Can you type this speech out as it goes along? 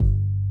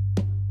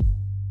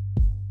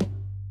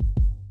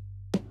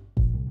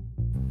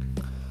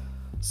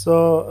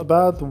So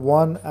about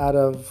 1 out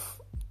of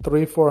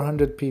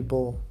 400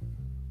 people,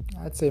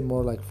 I'd say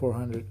more like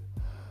 400,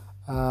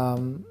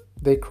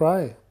 they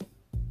cry.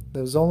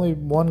 There's only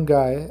one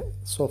guy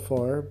so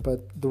far,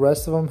 but the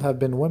rest of them have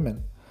been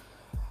women.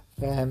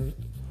 And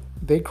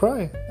they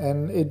cry.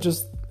 And it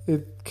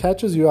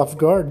catches you off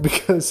guard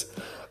because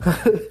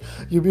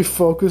you be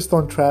focused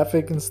on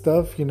traffic and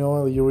stuff,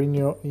 you're in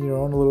your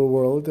own little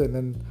world, and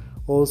then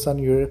all of a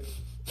sudden you're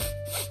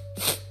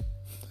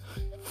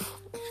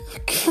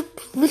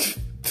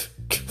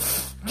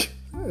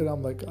and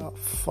I'm like, oh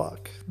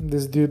fuck,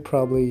 this dude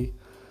probably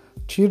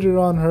cheated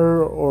on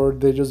her, or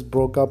they just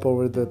broke up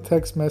over the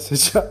text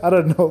message. I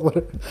don't know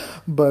what,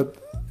 but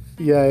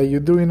yeah, you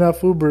do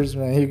enough Ubers,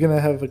 man, you're gonna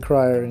have a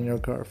crier in your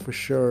car for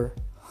sure.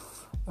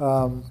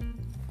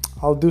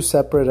 I'll do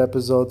separate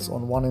episodes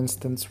on one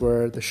instance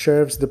where the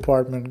sheriff's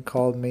department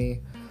called me,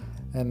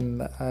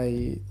 and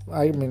I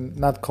mean,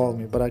 not called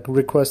me, but I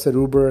requested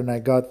Uber, and I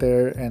got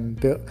there, and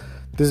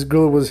this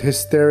girl was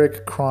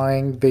hysteric,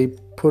 crying. They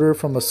put her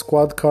from a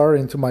squad car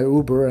into my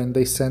Uber, and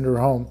they sent her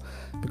home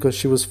because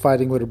she was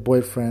fighting with her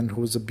boyfriend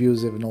who was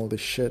abusive and all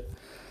this shit.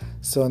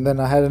 So, and then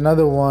I had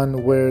another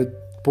one where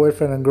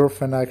boyfriend and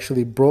girlfriend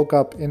actually broke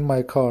up in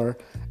my car,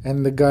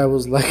 and the guy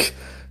was like,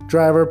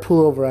 driver,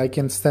 pull over, I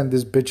can't stand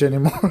this bitch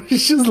anymore. He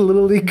just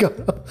literally got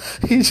up.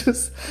 He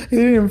didn't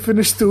even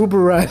finish the Uber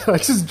ride. I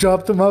just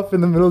dropped him off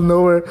in the middle of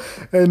nowhere,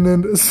 and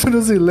then as soon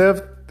as he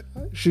left,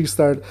 she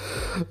started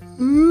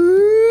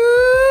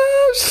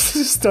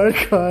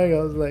crying.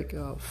 I was like,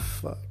 oh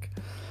fuck.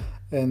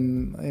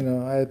 And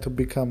I had to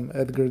become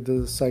Edgar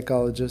the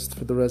psychologist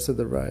for the rest of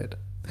the ride.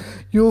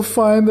 You'll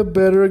find a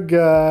better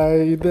guy,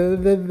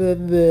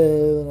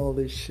 and all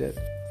this shit.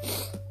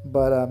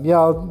 But yeah,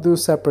 I'll do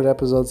separate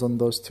episodes on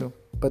those two.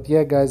 But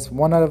yeah, guys,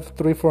 1 out of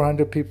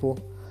 400 people,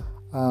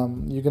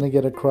 you're gonna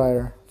get a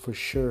crier for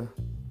sure.